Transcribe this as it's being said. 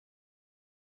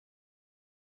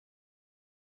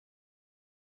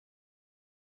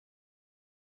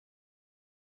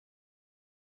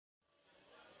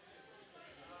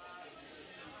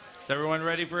everyone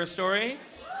ready for a story?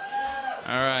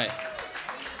 All right.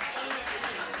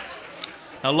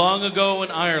 Now, long ago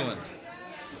in Ireland,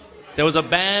 there was a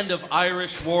band of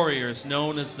Irish warriors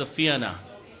known as the Fianna,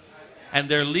 and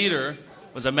their leader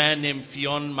was a man named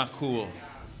Fionn MacCool.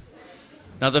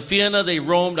 Now, the Fianna, they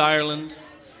roamed Ireland,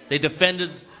 they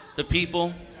defended the people,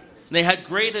 and they had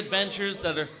great adventures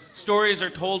that stories are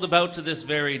told about to this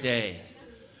very day.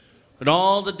 But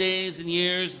all the days and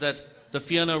years that the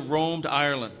Fianna roamed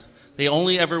Ireland, they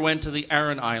only ever went to the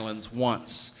Aran Islands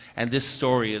once, and this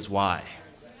story is why.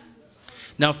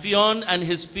 Now, Fionn and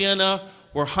his Fianna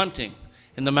were hunting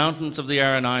in the mountains of the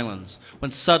Aran Islands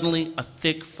when suddenly a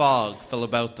thick fog fell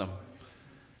about them.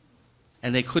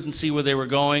 And they couldn't see where they were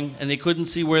going, and they couldn't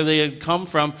see where they had come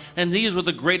from, and these were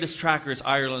the greatest trackers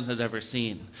Ireland had ever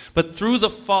seen. But through the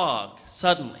fog,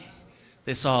 suddenly,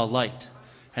 they saw a light,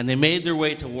 and they made their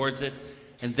way towards it,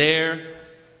 and there,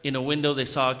 in a window, they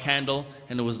saw a candle,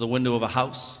 and it was the window of a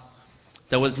house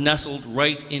that was nestled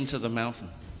right into the mountain.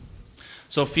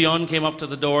 So Fionn came up to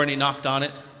the door, and he knocked on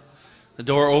it. The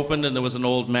door opened, and there was an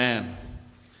old man.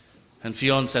 And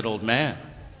Fionn said, "Old man,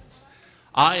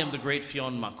 I am the great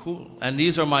Fionn MacCool, and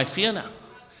these are my Fianna.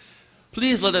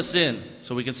 Please let us in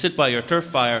so we can sit by your turf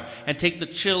fire and take the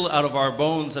chill out of our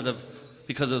bones that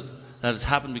has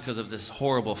happened because of this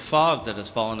horrible fog that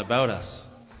has fallen about us."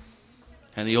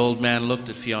 And the old man looked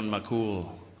at Fionn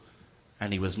MacCool,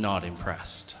 and he was not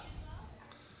impressed.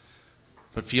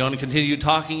 But Fionn continued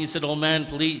talking. He said, "Old man,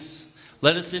 please,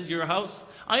 let us into your house.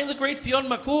 I am the great Fionn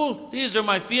MacCool. These are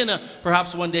my Fianna.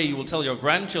 Perhaps one day you will tell your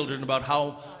grandchildren about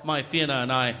how my Fianna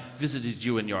and I visited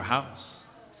you in your house."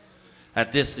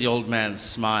 At this, the old man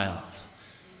smiled.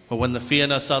 But when the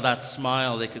Fianna saw that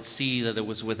smile, they could see that it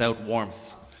was without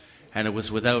warmth, and it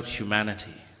was without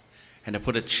humanity. And it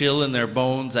put a chill in their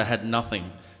bones that had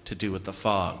nothing to do with the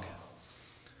fog.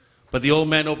 But the old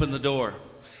man opened the door,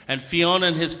 and Fionn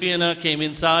and his Fianna came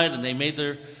inside, and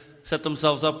they set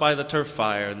themselves up by the turf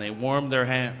fire, and they warmed their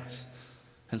hands.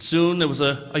 And soon there was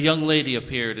a young lady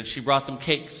appeared, and she brought them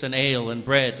cakes and ale and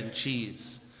bread and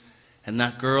cheese. And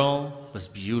that girl was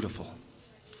beautiful.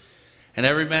 And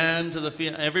every man in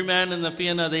the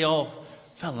Fianna, they all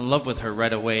fell in love with her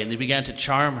right away, and they began to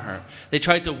charm her. They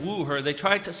tried to woo her. They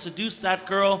tried to seduce that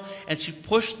girl, and she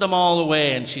pushed them all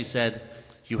away, and she said,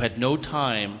 "You had no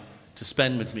time to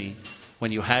spend with me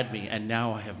when you had me, and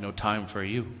now I have no time for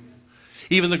you."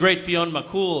 Even the great Fionn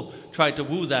MacCool tried to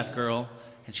woo that girl,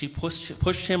 and she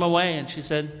pushed him away, and she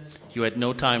said, "You had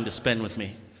no time to spend with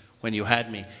me when you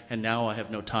had me, and now I have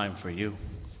no time for you."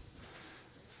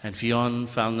 And Fionn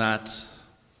found that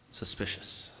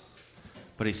suspicious,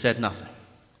 but he said nothing.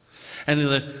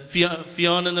 And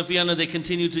Fionn and the Fianna, they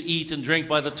continued to eat and drink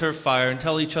by the turf fire and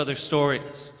tell each other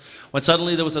stories, when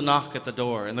suddenly there was a knock at the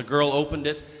door, and the girl opened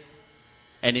it,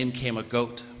 and in came a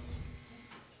goat.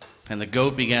 And the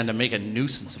goat began to make a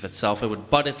nuisance of itself. It would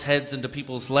butt its heads into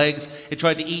people's legs. It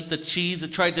tried to eat the cheese.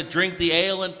 It tried to drink the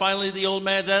ale. And finally the old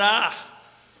man said,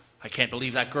 I can't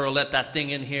believe that girl let that thing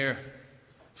in here.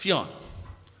 Fionn,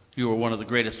 you are one of the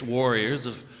greatest warriors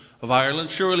of Ireland.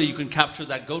 Surely you can capture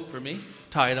that goat for me,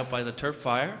 tie it up by the turf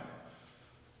fire."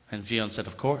 And Fionn said,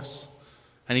 "Of course."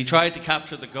 And he tried to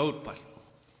capture the goat, but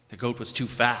the goat was too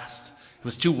fast. It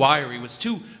was too wiry. It was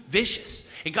too vicious.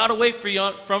 It got away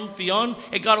from Fionn.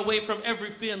 It got away from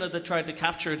every Fianna that tried to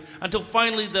capture it, until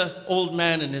finally the old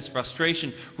man, in his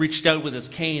frustration, reached out with his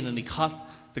cane, and he caught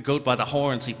the goat by the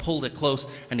horns. He pulled it close,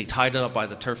 and he tied it up by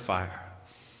the turf fire.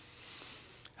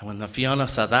 And when the Fianna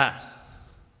saw that,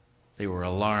 they were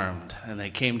alarmed, and they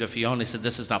came to Fionn. They said,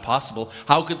 "This is not possible.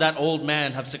 How could that old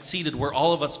man have succeeded where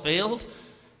all of us failed?"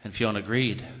 And Fionn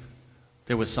agreed.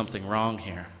 There was something wrong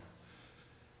here.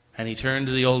 And he turned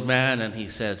to the old man and he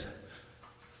said,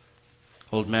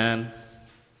 "Old man,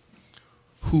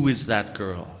 who is that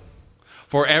girl?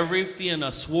 For every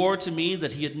Fianna swore to me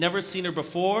that he had never seen her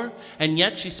before, and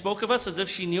yet she spoke of us as if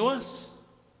she knew us."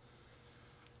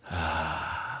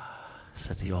 "Ah,"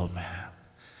 said the old man,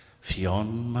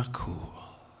 "Fionn MacCool,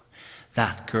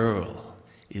 that girl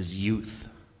is youth.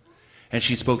 And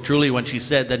she spoke truly when she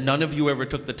said that none of you ever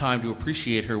took the time to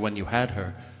appreciate her when you had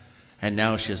her. And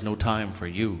now she has no time for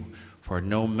you, for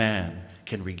no man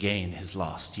can regain his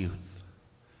lost youth."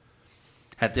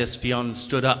 At this, Fionn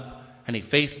stood up, and he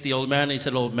faced the old man, and he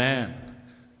said, "Old man,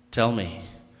 tell me,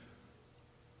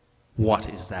 what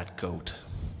is that goat?"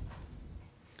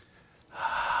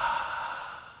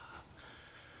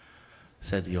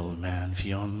 Said the old man,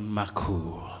 "Fionn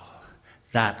MacCool,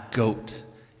 that goat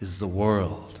is the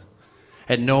world.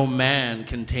 And no man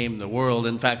can tame the world.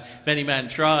 In fact, if any man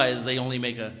tries, they only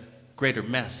make a greater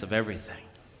mess of everything."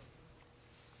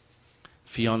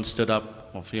 Fionn stood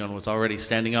up. Well, Fionn was already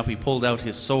standing up. He pulled out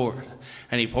his sword,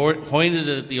 and he pointed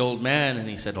it at the old man, and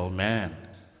he said, "Old man,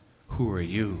 who are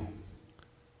you?"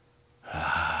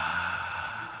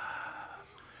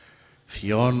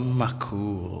 "Fionn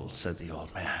MacCool," said the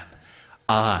old man.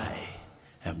 "I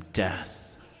am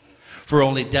death. For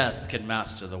only death can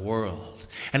master the world.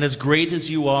 And as great as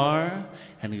you are,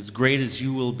 and as great as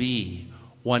you will be,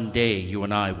 one day you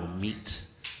and I will meet,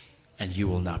 and you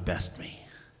will not best me."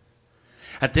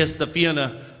 At this, the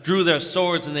Fianna drew their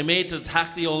swords, and they made to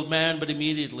attack the old man, but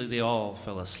immediately they all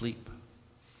fell asleep.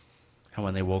 And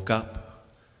when they woke up,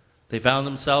 they found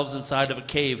themselves inside of a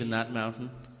cave in that mountain.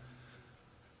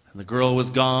 And the girl was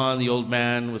gone, the old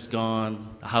man was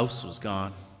gone, the house was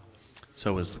gone,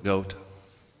 so was the goat.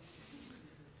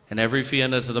 And every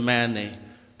Fianna to the man, they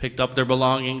picked up their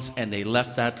belongings, and they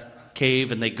left that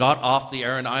cave, and they got off the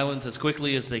Aran Islands as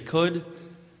quickly as they could,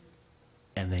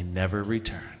 and they never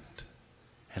returned.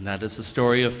 And that is the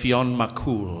story of Fionn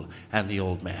MacCool and the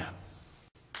old man.